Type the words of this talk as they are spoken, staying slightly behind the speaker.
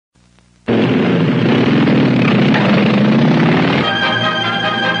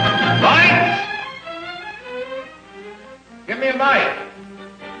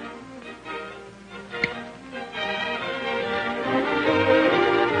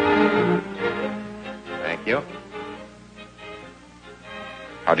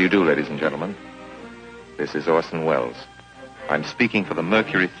How do you do, ladies and gentlemen? This is Orson Welles. I'm speaking for the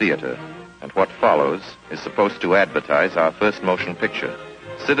Mercury Theater, and what follows is supposed to advertise our first motion picture.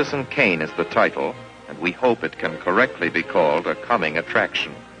 Citizen Kane is the title, and we hope it can correctly be called a coming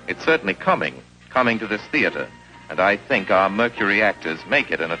attraction. It's certainly coming to this theater, and I think our Mercury actors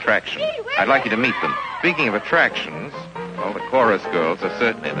make it an attraction. I'd like you to meet them. Speaking of attractions, well, the chorus girls are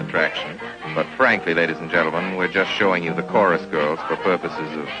certainly an attraction, but frankly, ladies and gentlemen, we're just showing you the chorus girls for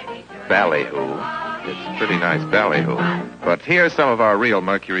purposes of ballyhoo. It's pretty nice ballyhoo. But here's some of our real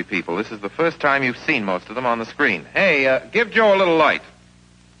Mercury people. This is the first time you've seen most of them on the screen. Hey, give Joe a little light.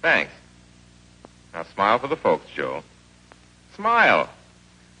 Thanks. Now smile for the folks, Joe. Smile.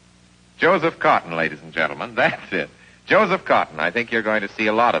 Joseph Cotten, ladies and gentlemen. That's it. Joseph Cotten. I think you're going to see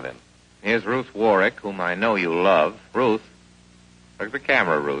a lot of him. Here's Ruth Warwick, whom I know you love. Ruth. Look at the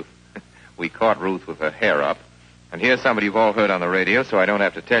camera, Ruth. We caught Ruth with her hair up. And here's somebody you've all heard on the radio, so I don't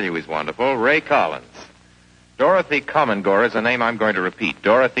have to tell you he's wonderful. Ray Collins. Dorothy Comingore is a name I'm going to repeat.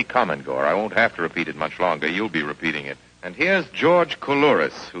 Dorothy Comingore. I won't have to repeat it much longer. You'll be repeating it. And here's George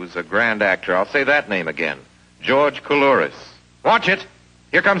Coulouris, who's a grand actor. I'll say that name again. George Coulouris. Watch it.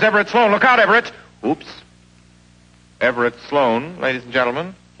 Here comes Everett Sloane. Look out, Everett. Oops. Everett Sloane, ladies and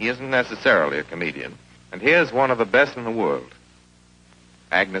gentlemen, he isn't necessarily a comedian. And here's one of the best in the world.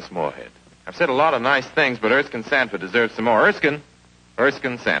 Agnes Moorehead. I've said a lot of nice things, but Erskine Sanford deserves some more. Erskine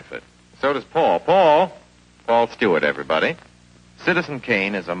Sanford. So does Paul. Paul Stewart, everybody. Citizen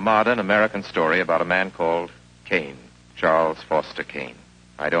Kane is a modern American story about a man called Kane, Charles Foster Kane.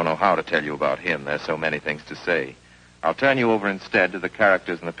 I don't know how to tell you about him. There's so many things to say. I'll turn you over instead to the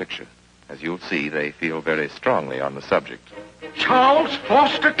characters in the picture. As you'll see, they feel very strongly on the subject. Charles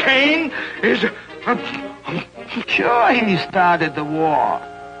Foster Kane is... Sure, he started the war.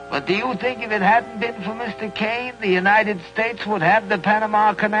 But do you think if it hadn't been for Mr. Kane, the United States would have the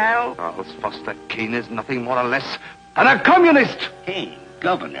Panama Canal? Charles Foster Kane is nothing more or less than a communist. Kane,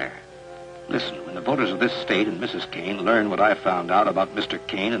 governor. Listen, when the voters of this state and Mrs. Kane learn what I found out about Mr.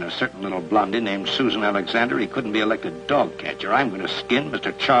 Kane and a certain little blondie named Susan Alexander, he couldn't be elected dog catcher. I'm going to skin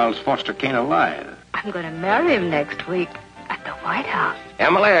Mr. Charles Foster Kane alive. I'm going to marry him next week at the White House.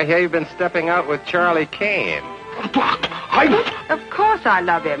 Emily, I hear you've been stepping out with Charlie Kane. Of course I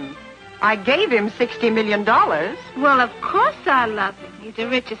love him. I gave him $60 million. Well, of course I love him. He's the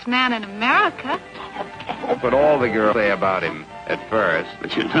richest man in America. But all the girls say about him at first.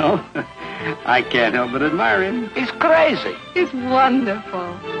 But you know, I can't help but admire him. He's crazy. He's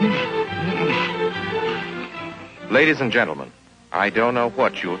wonderful. Ladies and gentlemen, I don't know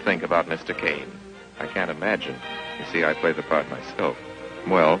what you'll think about Mr. Kane. I can't imagine. You see, I play the part myself.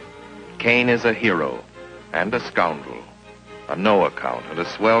 Well, Kane is a hero and a scoundrel, a no-account and a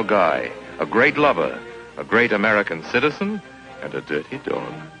swell guy, a great lover, a great American citizen, and a dirty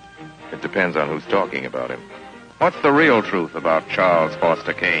dog. It depends on who's talking about him. What's the real truth about Charles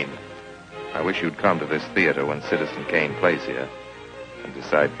Foster Kane? I wish you'd come to this theater when Citizen Kane plays here and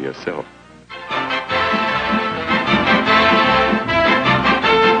decide for yourself.